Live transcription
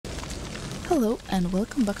Hello and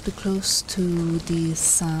welcome back to Close to the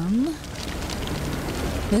Sun.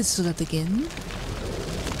 Let's do that again.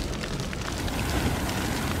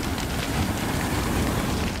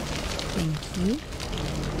 Thank you.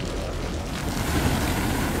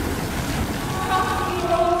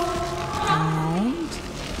 And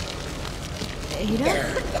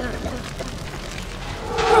Ada?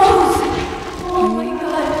 Oh my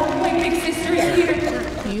god, my big sister is here.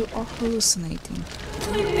 You are hallucinating.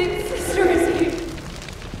 My big sister is here.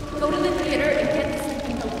 Go to the theater and get the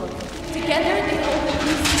sleeping notebook. Together they hold the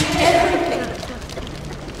keys to everything.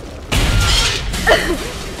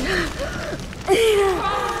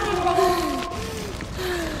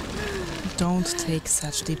 Don't take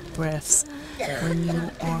such deep breaths when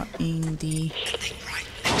you are in the Right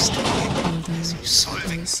next to him, as he's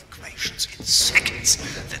solving equations in seconds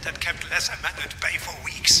that kept less a minute bay for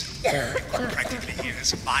weeks. You could practically hear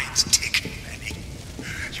his mind's tick, Benny.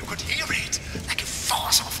 You could hear it like a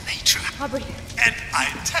force of nature. Aubrey. And I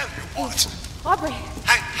tell you what. Aubrey.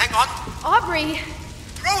 Hang on. Aubrey.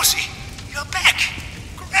 Rosie, you're back.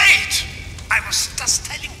 Great. I was just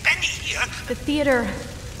telling Benny here. The theater.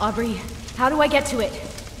 Aubrey, how do I get to it?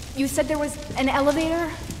 You said there was an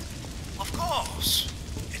elevator? Of course.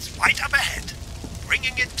 It's right up ahead.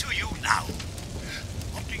 Bringing it to you now.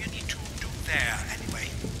 What do you need to do there, anyway?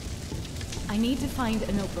 I need to find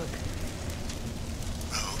a notebook.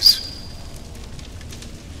 Rose,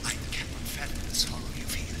 I cannot fathom the sorrow you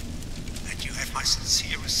feel, and you have my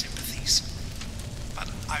sincerest sympathies. But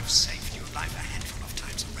I've saved your life a handful of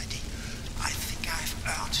times already. I think I've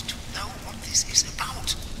earned to know what this is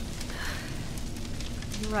about.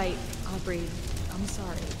 You're right, Aubrey. I'm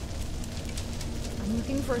sorry. I'm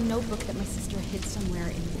looking for a notebook that my sister hid somewhere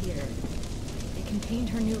in the theater. It contained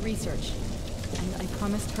her new research, and I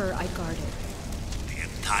promised her I'd guard it. The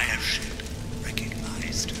entire ship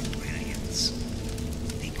recognized her brilliance,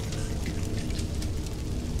 Nikola included.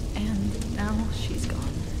 And now she's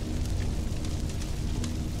gone.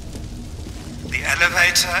 The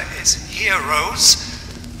elevator is here, Rose.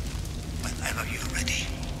 Whenever you're ready.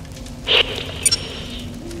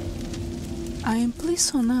 I am pleased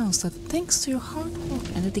to announce that thanks to your hard work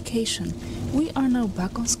and dedication, we are now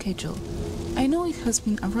back on schedule. I know it has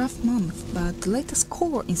been a rough month, but the latest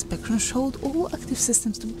core inspection showed all active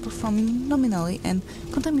systems to be performing nominally and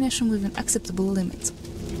contamination within acceptable limits.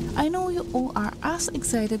 I know you all are as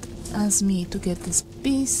excited as me to get this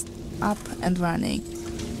beast up and running,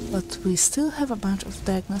 but we still have a bunch of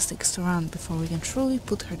diagnostics to run before we can truly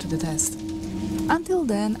put her to the test. Until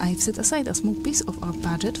then, I've set aside a small piece of our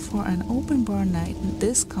budget for an open bar night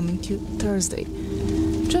this coming Thursday.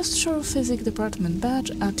 Just show your physics department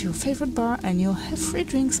badge at your favorite bar and you'll have free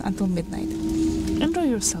drinks until midnight. Enjoy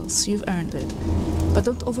yourselves, you've earned it. But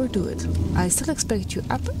don't overdo it. I still expect you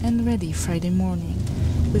up and ready Friday morning.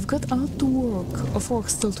 We've got a lot of work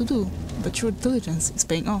still to do, but your diligence is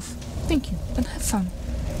paying off. Thank you, and have fun.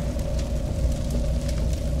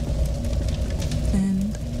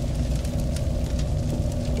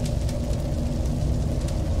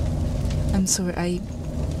 I'm sorry, I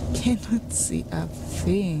cannot see a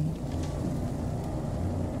thing.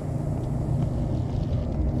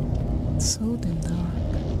 It's so damn dark.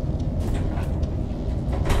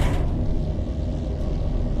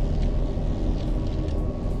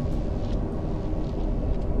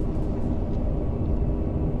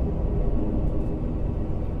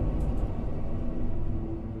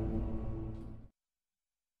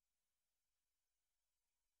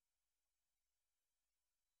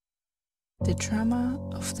 The Drama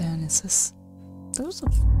of Dionysus. That was a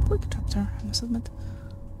quick chapter, I must admit.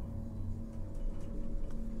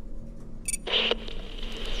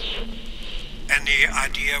 Any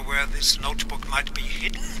idea where this notebook might be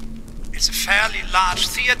hidden? It's a fairly large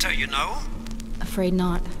theater, you know. Afraid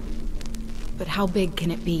not. But how big can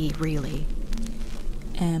it be, really?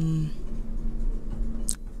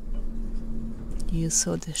 You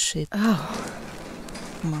saw the shit. Oh.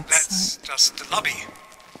 From outside. That's just the lobby.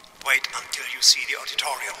 Wait until you see the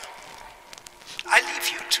auditorium. I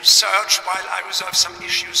leave you to search while I resolve some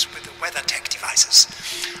issues with the weather tech devices.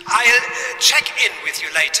 I'll check in with you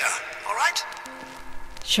later, all right?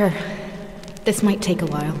 Sure. This might take a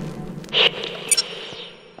while.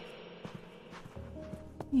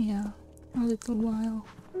 Yeah, a little while.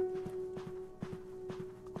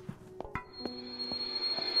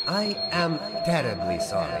 I am terribly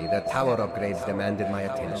sorry that tower upgrades demanded my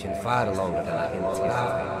attention far longer than I anticipated.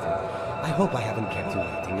 I hope I haven't kept you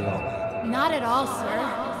waiting long. Not at all, sir.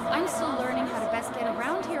 I'm still learning how to best get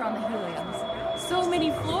around here on the Helios. So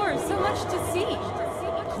many floors, so much to see.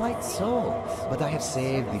 Quite so, but I have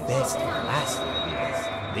saved the best for last, my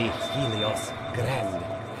dears. the Helios Grand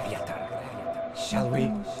Theater. Shall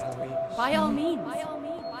we? By all means.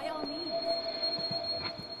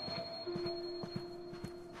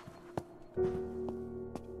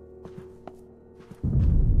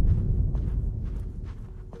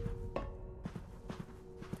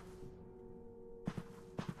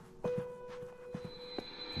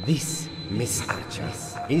 This, Miss Archer,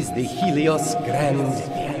 is the Helios Grand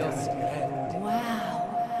Theater.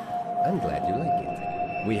 Wow. I'm glad you like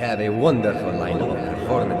it. We have a wonderful lineup of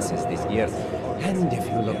performances this year. And if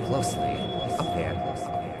you look closely, up there,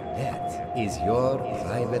 that is your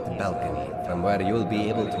private balcony from where you'll be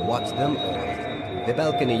able to watch them all. The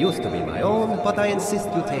balcony used to be my own, but I insist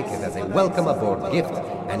you take it as a welcome aboard gift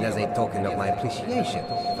and as a token of my appreciation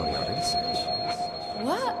for your research.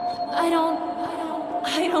 What? I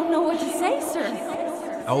don't know what to say,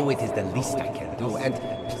 sir. Oh, it is the least I can do, and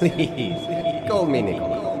please, call me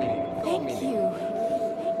Nikola. Thank you.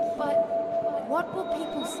 But what will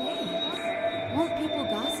people say? Won't people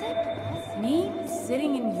gossip? Me,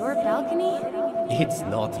 sitting in your balcony? It's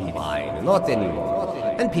not mine, not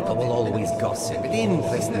anymore. And people will always gossip. It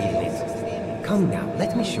interests me little. Come now,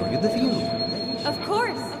 let me show you the view. Of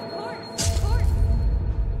course.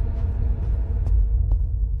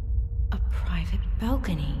 A private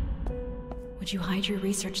balcony. Would you hide your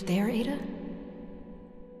research there, Ada?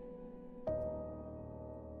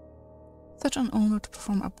 Such an honor to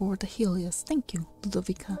perform aboard the Helios. Thank you,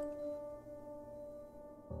 Ludovica.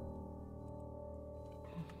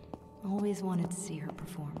 Always wanted to see her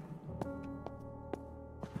perform.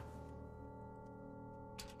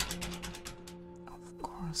 Of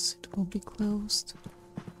course, it will be closed.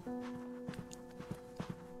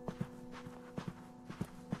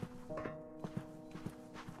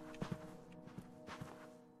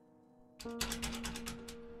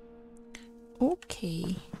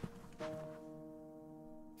 Okay.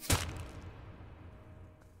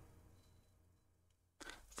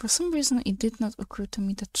 For some reason it did not occur to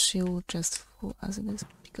me that she will just fall as it is,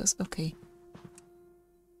 because, okay.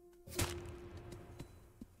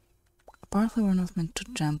 Apparently we're not meant to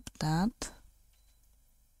jump that.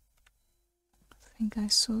 I think I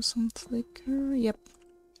saw some flicker, yep.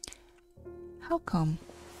 How come?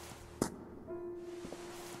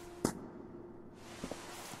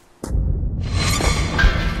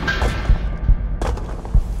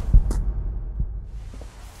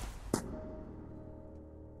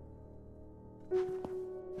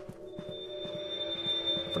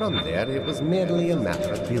 From there, it was merely a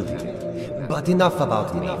matter of building. But enough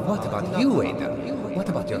about me. What about you, Ada? What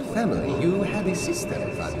about your family? You had a sister,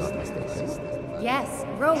 if I'm not mistaken. Yes,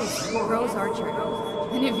 Rose Archer.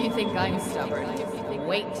 And if you think I'm stubborn,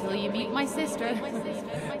 wait till you meet my sister.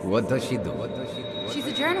 What does she do? She's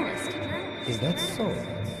a journalist. Is that so?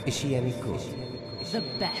 Is she any good? The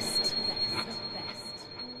best.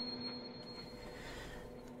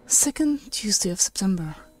 2nd Tuesday of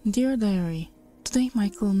September. Dear Diary, today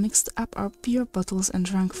Michael mixed up our beer bottles and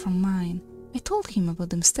drank from mine. I told him about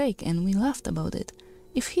the mistake and we laughed about it.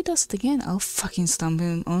 If he does it again, I'll fucking stomp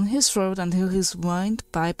him on his throat until his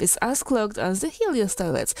windpipe is as clogged as the Helios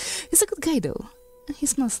toilets. He's a good guy though, and he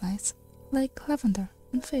smells nice, like lavender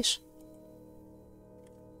and fish.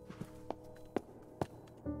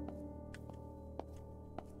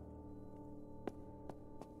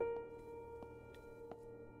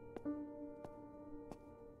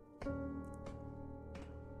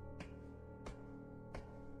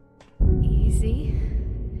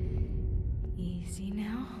 Easy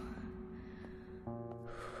now.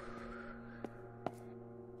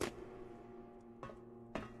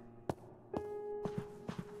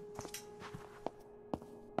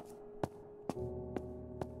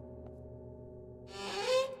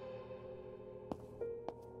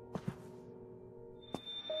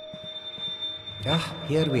 Ah,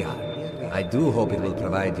 here we are. I do hope it will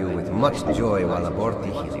provide you with much joy while aboard the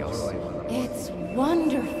Helios. It's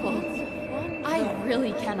wonderful. I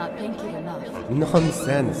really cannot thank you enough.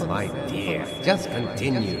 Nonsense, my dear. Just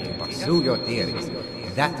continue to pursue your theories.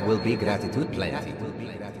 That will be gratitude plenty.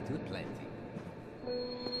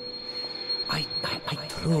 I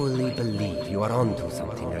truly believe you are onto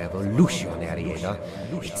something revolutionary, Ada.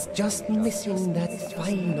 It's just missing that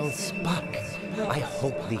final spark. I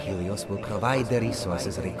hope the Helios will provide the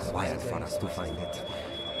resources required for us to find it.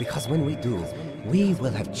 Because when we do, we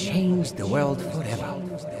will have changed the world forever.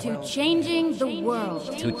 To changing the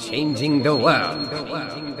world. To changing the world.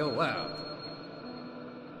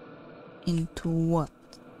 Into what?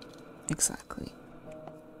 Exactly.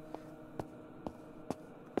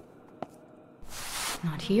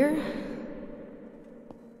 Not here.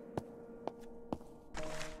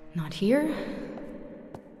 Not here.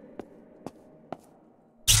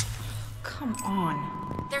 come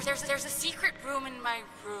on. There's a secret room in my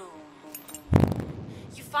room.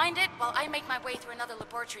 You find it while I make my way through another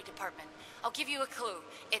laboratory department. I'll give you a clue.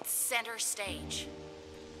 It's center stage.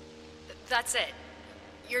 That's it.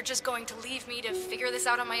 You're just going to leave me to figure this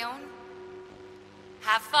out on my own?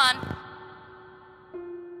 Have fun.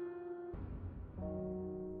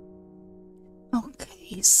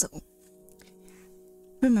 Okay, so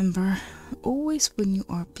remember, always when you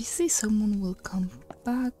are busy, someone will come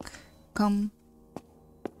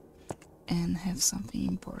and have something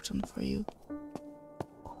important for you.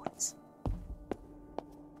 Always.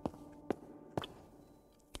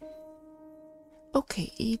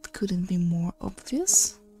 Okay, it couldn't be more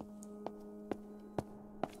obvious.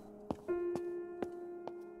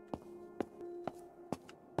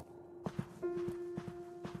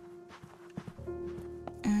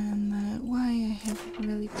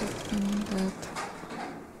 Really good feeling that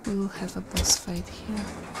we'll have a boss fight here,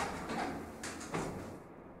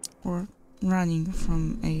 or running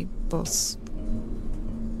from a boss.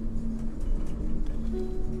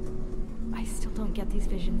 I still don't get these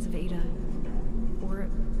visions of Ada, or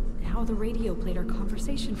how the radio played our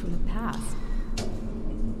conversation from the past.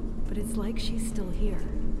 But it's like she's still here,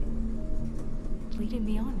 leading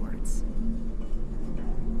me onwards.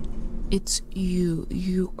 It's you.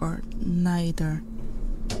 You are neither.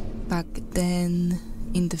 Back then,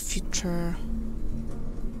 in the future,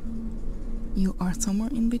 you are somewhere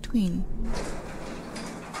in between.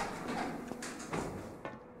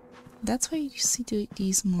 That's why you see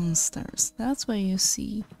these monsters. That's why you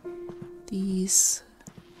see these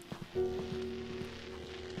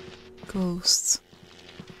ghosts.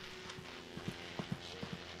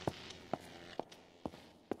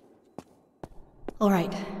 All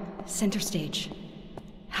right, center stage.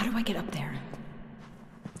 How do I get up there?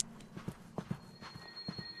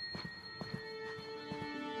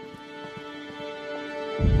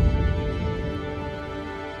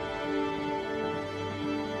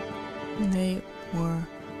 They were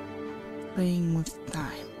playing with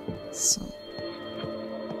time, so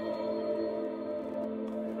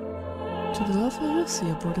to the love of Lucy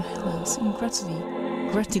aboard the Helios in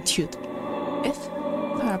gratitude. If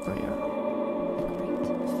Fabrier. Great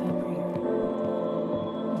Fabrier.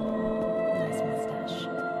 Nice mustache.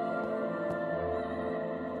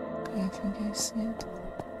 Okay, I think I see it.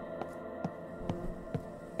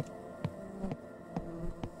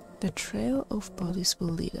 The trail of bodies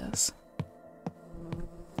will lead us.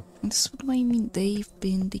 And this is what I mean, they've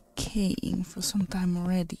been decaying for some time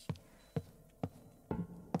already.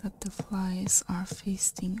 That the flies are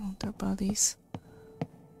feasting on their bodies.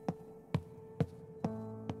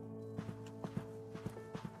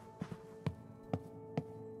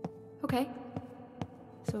 Okay.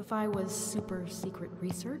 So if I was super secret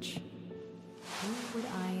research, who would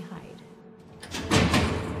I hide?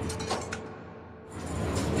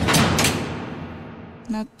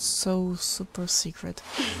 Not so super secret.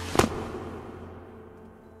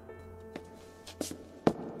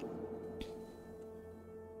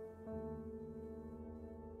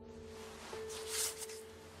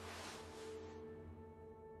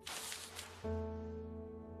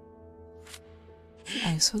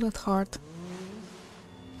 I saw that heart.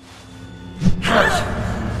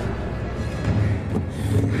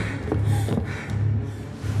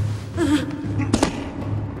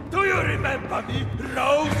 Do you remember me,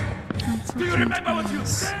 Rose? Do you remember what you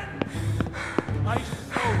said? I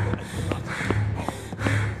stole and rotten.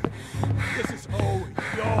 This is all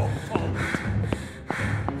your fault.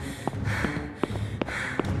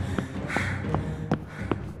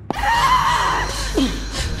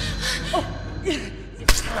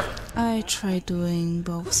 I tried doing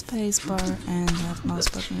both spacebar and left mouse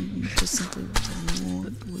button and just simply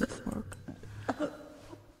wouldn't work.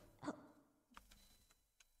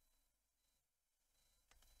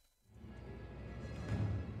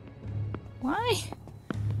 Why?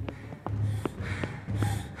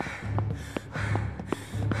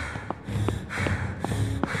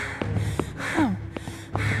 Oh.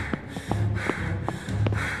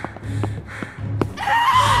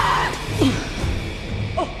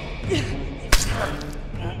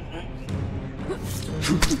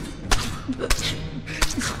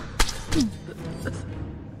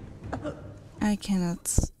 I cannot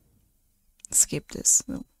skip this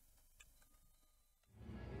though.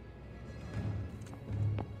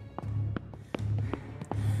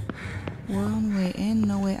 One way in,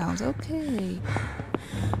 no way out. Okay.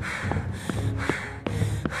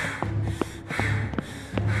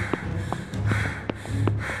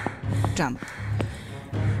 Jump.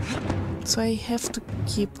 So I have to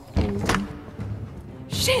keep holding.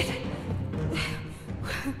 Shit!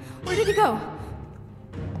 Where did he go?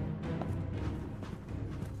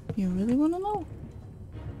 You really wanna know?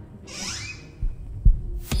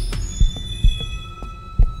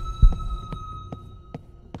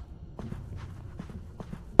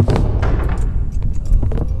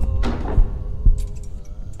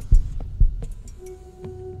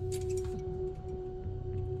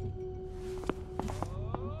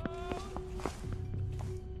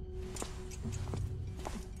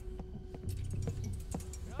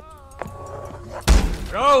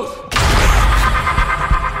 Rose!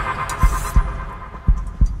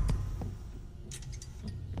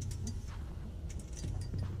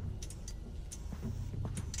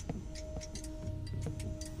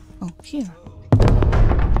 Oh, here.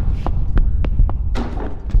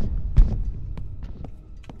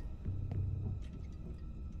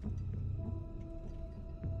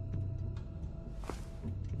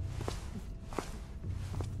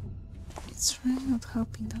 It's really not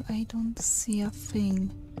helping that I don't see a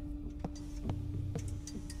thing.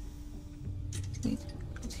 Wait,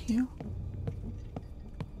 put here.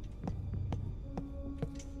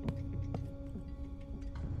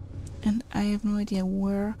 And I have no idea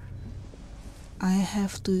where I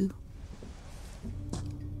have to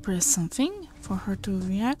press something for her to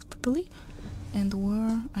react properly and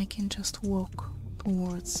where I can just walk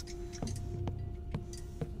towards.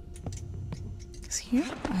 Because here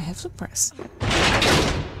I have to press.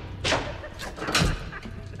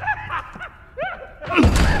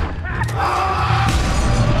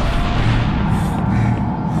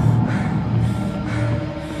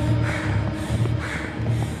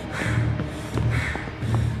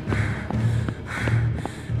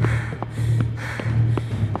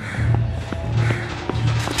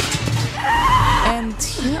 And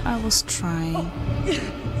here I was trying,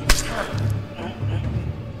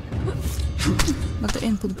 but the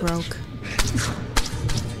input broke.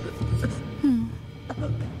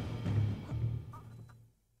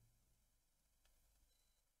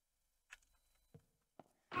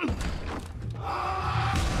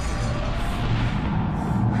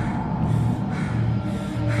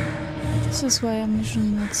 This is why I'm usually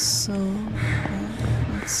not so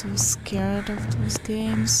scared of those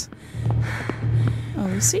games. Oh,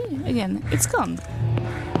 you see? Again, it's gone.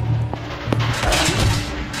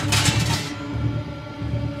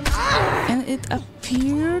 And it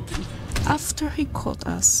appeared after he caught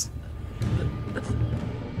us.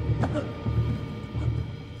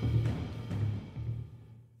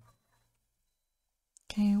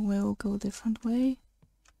 Okay, we'll go a different way.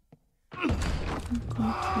 Go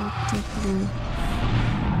toward the blue.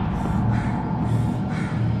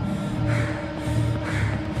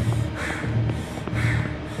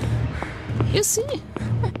 You see?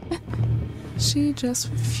 She just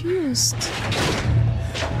refused.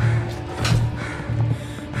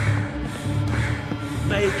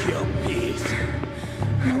 Make your peace.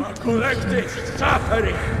 Your collective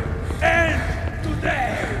suffering ends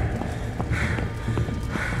today.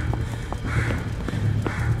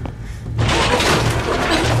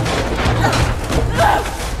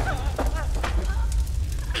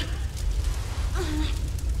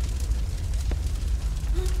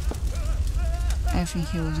 I think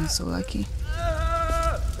he wasn't so lucky.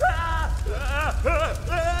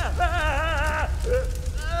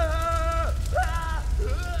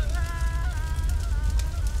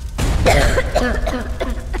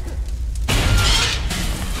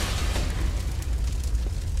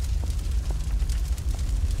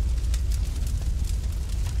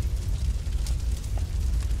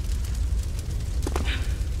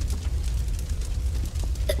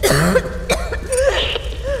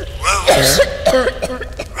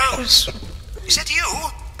 Rose, is that you?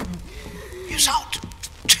 You sound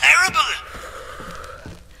terrible.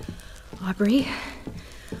 Aubrey,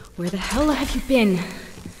 where the hell have you been?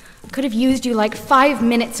 I could have used you like 5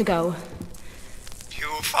 minutes ago. You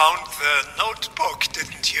found the notebook,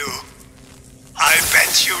 didn't you? I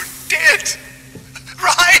bet you did.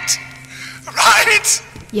 Right? Right?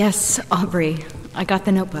 Yes, Aubrey. I got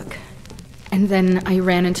the notebook. And then I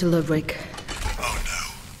ran into Ludwig. Oh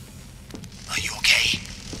no. Are you okay?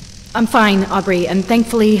 I'm fine, Aubrey, and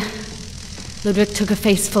thankfully, Ludwig took a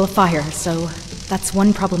face full of fire, so that's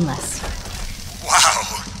one problem less. Wow.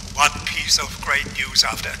 One piece of great news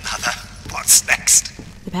after another. What's next?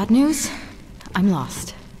 The bad news? I'm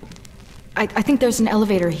lost. I think there's an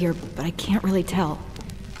elevator here, but I can't really tell.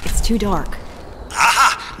 It's too dark.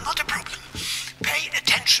 Aha! Not a problem. Pay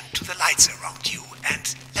attention to the lights around you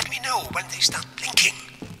and let me know when they start blinking.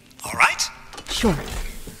 All right? Sure.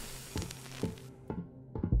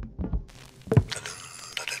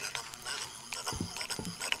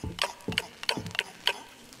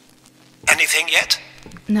 anything yet?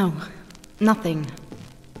 No, nothing.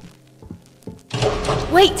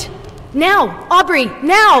 Wait! Now! Aubrey,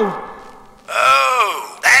 now!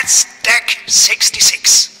 Oh, that's deck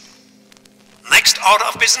 66. Next order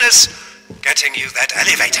of business, getting you that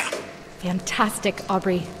elevator. Fantastic,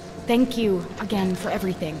 Aubrey. Thank you again for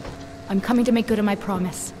everything. I'm coming to make good on my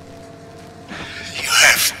promise. You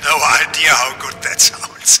have no idea how good that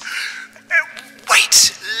sounds.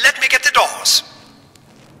 Wait, let me get the doors.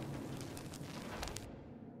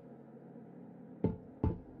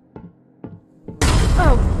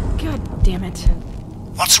 Oh, god damn it.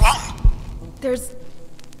 What's wrong? There's...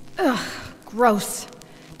 Ugh, gross.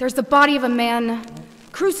 There's the body of a man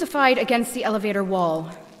crucified against the elevator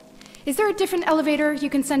wall. Is there a different elevator you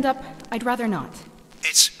can send up? I'd rather not.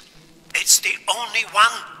 It's the only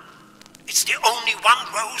one. It's the only one,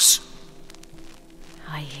 Rose.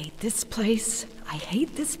 I hate this place. I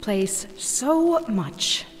hate this place so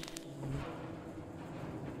much.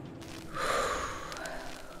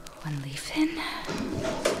 One leaf in,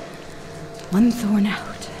 one thorn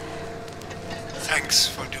out. Thanks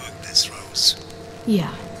for doing this, Rose.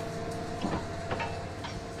 Yeah.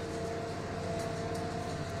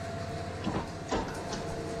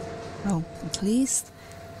 Well, at least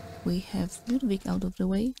we have Ludwig out of the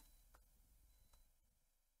way.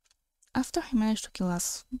 After he managed to kill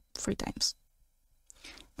us 3 times.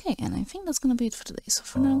 Okay, and I think that's gonna be it for today. So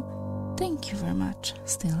for now, thank you very much,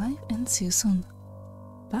 stay alive, and see you soon.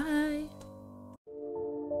 Bye!